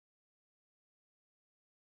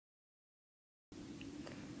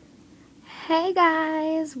Hey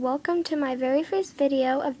guys, welcome to my very first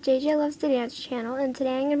video of JJ Loves to Dance channel, and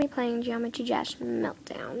today I'm going to be playing Geometry Dash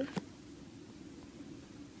Meltdown.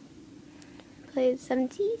 Play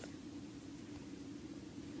 70s.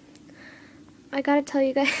 I gotta tell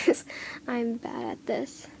you guys, I'm bad at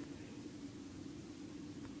this.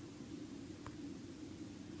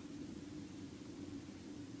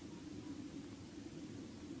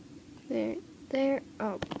 There,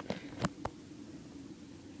 oh.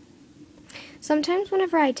 Sometimes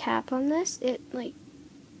whenever I tap on this, it,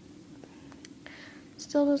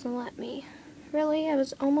 still doesn't let me. Really? I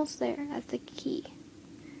was almost there at the key.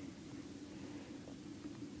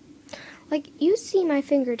 You see my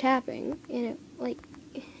finger tapping, and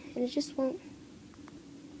it just won't.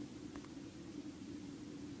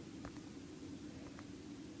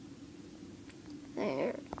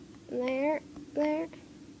 There.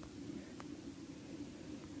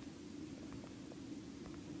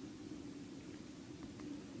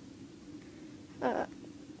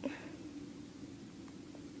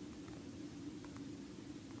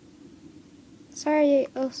 Sorry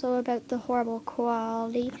also about the horrible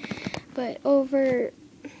quality, but over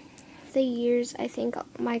the years I think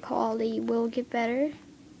my quality will get better.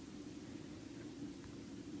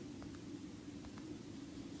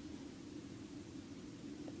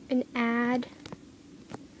 An ad?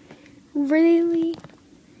 Really?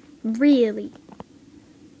 Really?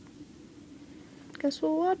 Guess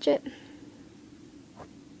we'll watch it.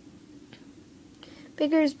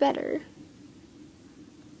 Bigger is better.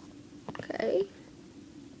 Okay.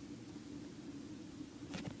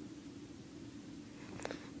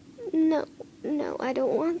 No, I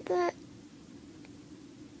don't want that.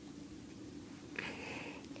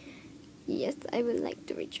 Yes, I would like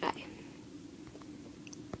to retry.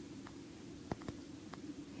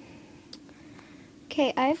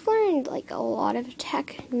 Okay, I've learned a lot of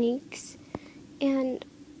techniques, and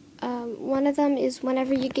one of them is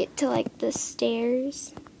whenever you get to the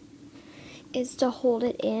stairs, is to hold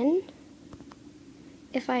it in.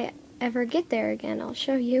 If I ever get there again, I'll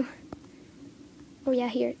show you. Oh yeah,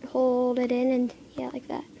 here, hold it in, and yeah, like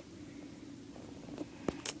that.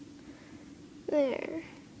 There.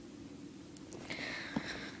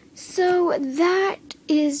 So that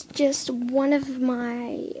is just one of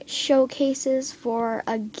my showcases for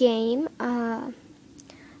a game.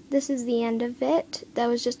 This is the end of it. That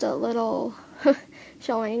was just a little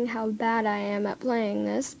showing how bad I am at playing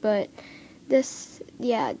this, but this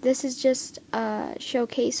is just a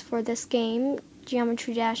showcase for this game,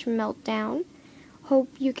 Geometry Dash Meltdown. Hope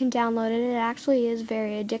you can download it. It actually is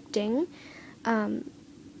very addicting.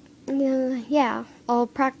 Yeah, I'll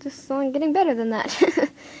practice on getting better than that.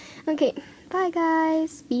 Okay, bye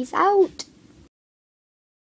guys. Peace out.